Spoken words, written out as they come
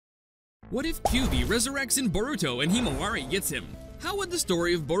What if Kyuubi resurrects in Boruto and Himawari gets him? How would the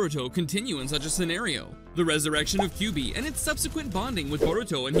story of Boruto continue in such a scenario? The resurrection of Kyuubi and its subsequent bonding with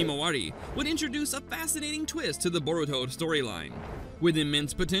Boruto and Himawari would introduce a fascinating twist to the Boruto storyline, with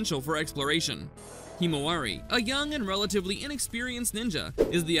immense potential for exploration. Himawari, a young and relatively inexperienced ninja,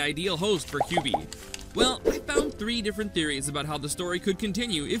 is the ideal host for Kyuubi. Well, I found 3 different theories about how the story could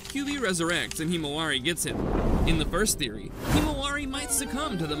continue if Kyuubi resurrects and Himawari gets him. In the first theory, Himawari might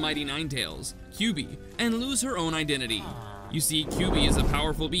succumb to the mighty Ninetales, Kyuubi, and lose her own identity. You see, Kyuubi is a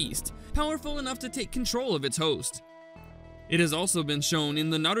powerful beast, powerful enough to take control of its host. It has also been shown in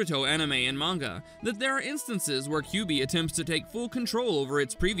the Naruto anime and manga that there are instances where Kyuubi attempts to take full control over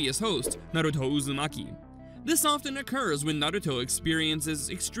its previous host, Naruto Uzumaki. This often occurs when Naruto experiences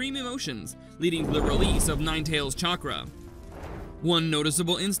extreme emotions, leading to the release of Ninetales chakra. One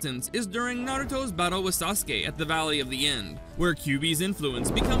noticeable instance is during Naruto's battle with Sasuke at the Valley of the End, where Kyuubi's influence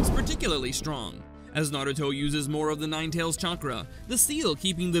becomes particularly strong. As Naruto uses more of the Ninetales chakra, the seal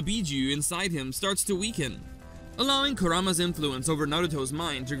keeping the Biju inside him starts to weaken, allowing Kurama's influence over Naruto's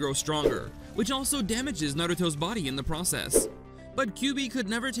mind to grow stronger, which also damages Naruto's body in the process. But Kyuubi could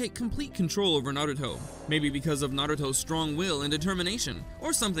never take complete control over Naruto, maybe because of Naruto's strong will and determination,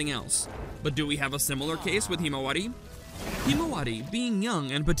 or something else. But do we have a similar case with Himawari? Himawari, being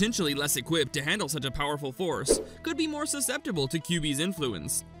young and potentially less equipped to handle such a powerful force, could be more susceptible to Kyuubi's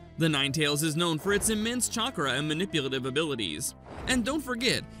influence. The Ninetales is known for its immense chakra and manipulative abilities. And don't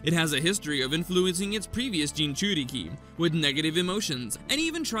forget, it has a history of influencing its previous Jinchuriki with negative emotions and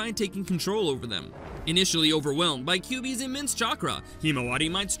even tried taking control over them. Initially overwhelmed by Kyuubi's immense chakra, Himawari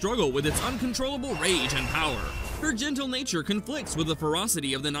might struggle with its uncontrollable rage and power. Her gentle nature conflicts with the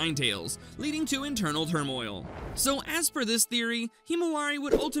ferocity of the Ninetales, leading to internal turmoil. So as per this theory, Himawari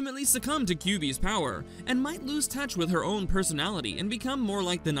would ultimately succumb to Kyuubi's power, and might lose touch with her own personality and become more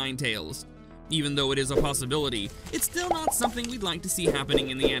like the Ninetales. Even though it is a possibility, it's still not something we'd like to see happening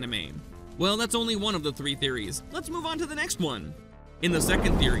in the anime. Well, that's only one of the 3 theories. Let's move on to the next one. In the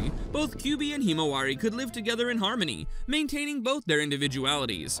second theory, both Kyuubi and Himawari could live together in harmony, maintaining both their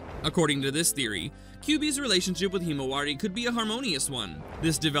individualities. According to this theory, Kyuubi's relationship with Himawari could be a harmonious one.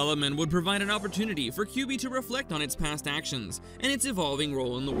 This development would provide an opportunity for Kyuubi to reflect on its past actions and its evolving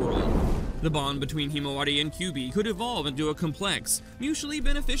role in the world. The bond between Himawari and Kyuubi could evolve into a complex, mutually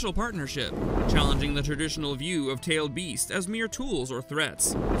beneficial partnership, challenging the traditional view of tailed beasts as mere tools or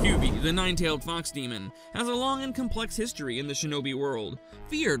threats. Kyuubi, the nine-tailed fox demon, has a long and complex history in the shinobi world.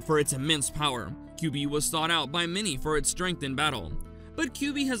 Feared for its immense power, Kyuubi was sought out by many for its strength in battle. But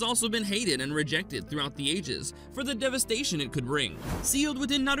Kyuubi has also been hated and rejected throughout the ages for the devastation it could bring. Sealed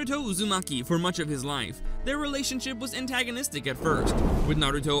within Naruto Uzumaki for much of his life, their relationship was antagonistic at first, with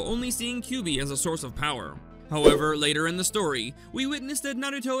Naruto only seeing Kyuubi as a source of power. However, later in the story, we witnessed that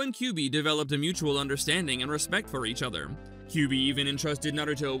Naruto and Kyuubi developed a mutual understanding and respect for each other. Kyuubi even entrusted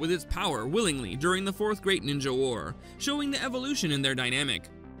Naruto with its power willingly during the 4th Great Ninja War, showing the evolution in their dynamic.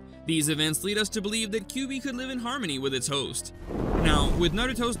 These events lead us to believe that Kyuubi could live in harmony with its host. Now, with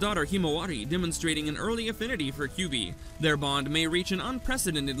Naruto's daughter Himawari demonstrating an early affinity for Kyuubi, their bond may reach an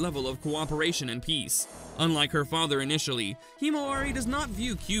unprecedented level of cooperation and peace. Unlike her father initially, Himawari does not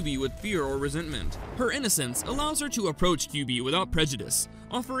view Kyuubi with fear or resentment. Her innocence allows her to approach Kyuubi without prejudice,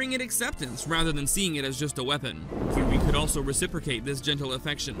 offering it acceptance rather than seeing it as just a weapon. Kyuubi could also reciprocate this gentle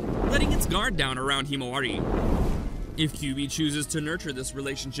affection, letting its guard down around Himawari. If Kyuubi chooses to nurture this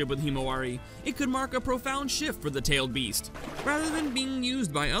relationship with Himawari, it could mark a profound shift for the tailed beast. Rather than being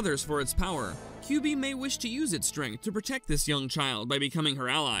used by others for its power, Kyuubi may wish to use its strength to protect this young child by becoming her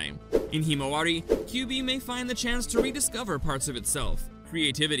ally. In Himawari, Kyuubi may find the chance to rediscover parts of itself,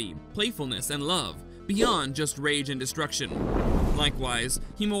 creativity, playfulness, and love, beyond just rage and destruction. Likewise,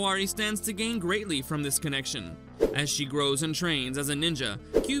 Himawari stands to gain greatly from this connection. As she grows and trains as a ninja,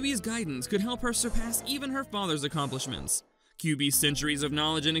 Kyuubi's guidance could help her surpass even her father's accomplishments. Kyuubi's centuries of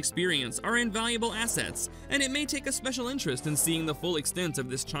knowledge and experience are invaluable assets, and it may take a special interest in seeing the full extent of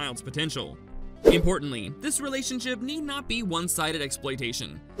this child's potential. Importantly, this relationship need not be one-sided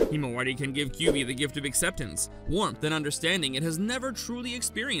exploitation. Himawari can give Kyuubi the gift of acceptance, warmth, and understanding it has never truly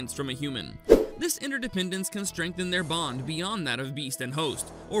experienced from a human. This interdependence can strengthen their bond beyond that of beast and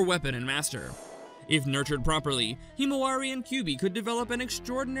host, or weapon and master. If nurtured properly, Himawari and Kyuubi could develop an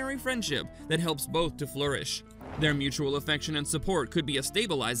extraordinary friendship that helps both to flourish. Their mutual affection and support could be a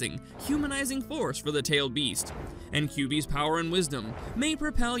stabilizing, humanizing force for the tailed beast, and Kyuubi's power and wisdom may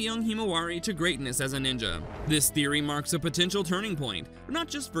propel young Himawari to greatness as a ninja. This theory marks a potential turning point, not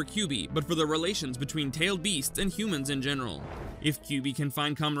just for Kyuubi, but for the relations between tailed beasts and humans in general. If Kyuubi can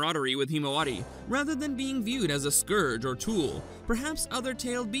find camaraderie with Himawari, rather than being viewed as a scourge or tool, perhaps other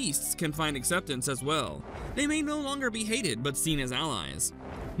tailed beasts can find acceptance as well. They may no longer be hated, but seen as allies.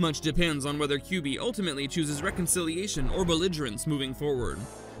 Much depends on whether Kyuubi ultimately chooses reconciliation or belligerence moving forward.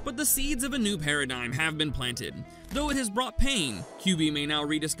 But the seeds of a new paradigm have been planted. Though it has brought pain, Kyuubi may now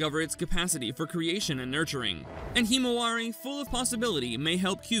rediscover its capacity for creation and nurturing. And Himawari, full of possibility, may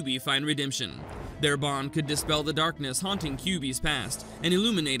help Kyuubi find redemption. Their bond could dispel the darkness haunting Kyuubi's past and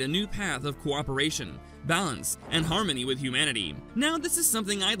illuminate a new path of cooperation, balance, and harmony with humanity. Now this is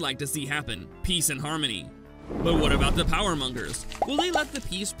something I'd like to see happen: peace and harmony. But what about the powermongers? Will they let the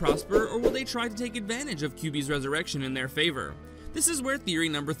peace prosper, or will they try to take advantage of Kyuubi's resurrection in their favor? This is where theory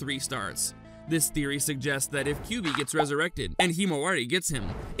number 3 starts. This theory suggests that if Kyuubi gets resurrected and Himawari gets him,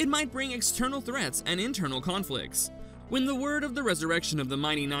 it might bring external threats and internal conflicts. When the word of the resurrection of the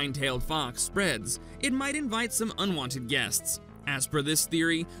mighty nine-tailed fox spreads, it might invite some unwanted guests. As per this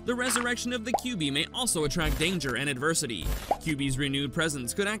theory, the resurrection of the Kyuubi may also attract danger and adversity. Kyuubi's renewed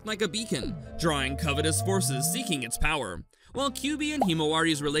presence could act like a beacon, drawing covetous forces seeking its power. While Kyuubi and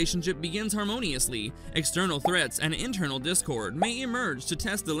Himawari's relationship begins harmoniously, external threats and internal discord may emerge to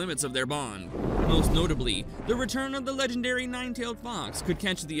test the limits of their bond. Most notably, the return of the legendary nine-tailed fox could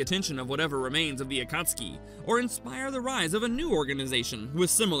catch the attention of whatever remains of the Akatsuki, or inspire the rise of a new organization with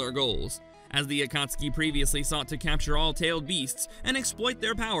similar goals. As the Akatsuki previously sought to capture all tailed beasts and exploit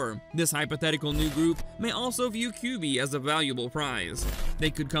their power, this hypothetical new group may also view Kyuubi as a valuable prize. They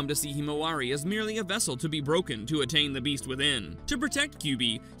could come to see Himawari as merely a vessel to be broken to attain the beast within. To protect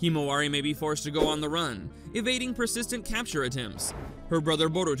Kyuubi, Himawari may be forced to go on the run, evading persistent capture attempts. Her brother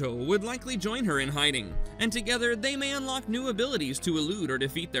Boruto would likely join her in hiding, and together they may unlock new abilities to elude or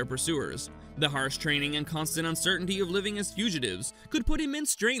defeat their pursuers. The harsh training and constant uncertainty of living as fugitives could put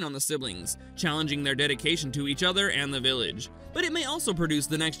immense strain on the siblings, challenging their dedication to each other and the village. But it may also produce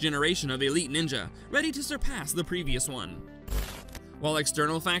the next generation of elite ninja, ready to surpass the previous one. While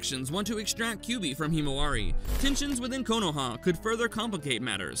external factions want to extract Kyuubi from Himawari, tensions within Konoha could further complicate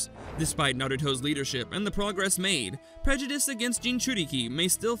matters. Despite Naruto's leadership and the progress made, prejudice against Jinchuriki may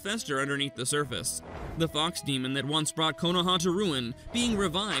still fester underneath the surface. The fox demon that once brought Konoha to ruin, being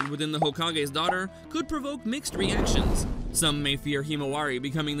revived within the Hokage's daughter, could provoke mixed reactions. Some may fear Himawari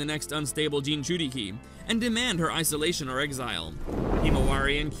becoming the next unstable Jinchuriki, and demand her isolation or exile.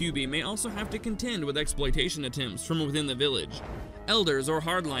 Himawari and Kyuubi may also have to contend with exploitation attempts from within the village. Elders or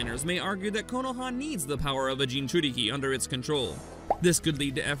hardliners may argue that Konoha needs the power of a Jinchuriki under its control. This could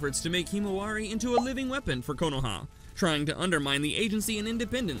lead to efforts to make Himawari into a living weapon for Konoha, trying to undermine the agency and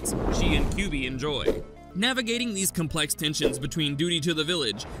independence she and Kyuubi enjoy. Navigating these complex tensions between duty to the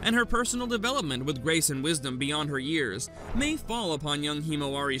village and her personal development with grace and wisdom beyond her years may fall upon young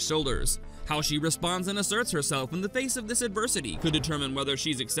Himawari's shoulders. How she responds and asserts herself in the face of this adversity could determine whether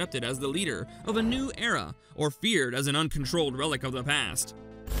she's accepted as the leader of a new era or feared as an uncontrolled relic of the past.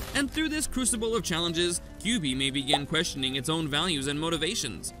 And through this crucible of challenges, Kyuubi may begin questioning its own values and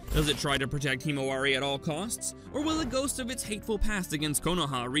motivations. Does it try to protect Himawari at all costs, or will a ghost of its hateful past against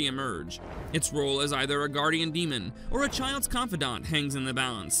Konoha re-emerge? Its role as either a guardian demon or a child's confidant hangs in the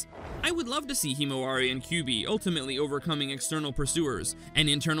balance. I would love to see Himawari and Kyuubi ultimately overcoming external pursuers, and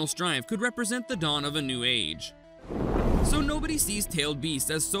internal strife could represent the dawn of a new age. So nobody sees tailed beasts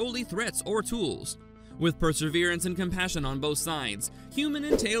as solely threats or tools. With perseverance and compassion on both sides, human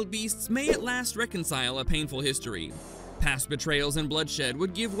and tailed beasts may at last reconcile a painful history. Past betrayals and bloodshed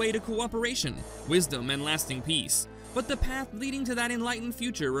would give way to cooperation, wisdom, and lasting peace. But the path leading to that enlightened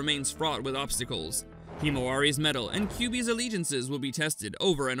future remains fraught with obstacles. Himawari's mettle and Kyuubi's allegiances will be tested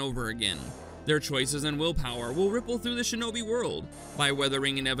over and over again. Their choices and willpower will ripple through the shinobi world. By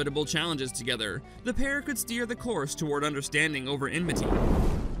weathering inevitable challenges together, the pair could steer the course toward understanding over enmity.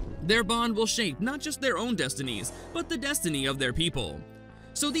 Their bond will shape not just their own destinies, but the destiny of their people.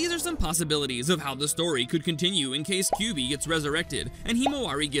 So these are some possibilities of how the story could continue in case Kyuubi gets resurrected and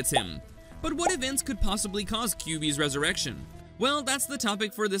Himawari gets him. But what events could possibly cause Kyuubi's resurrection? Well, that's the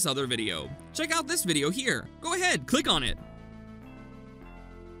topic for this other video. Check out this video here. Go ahead, click on it.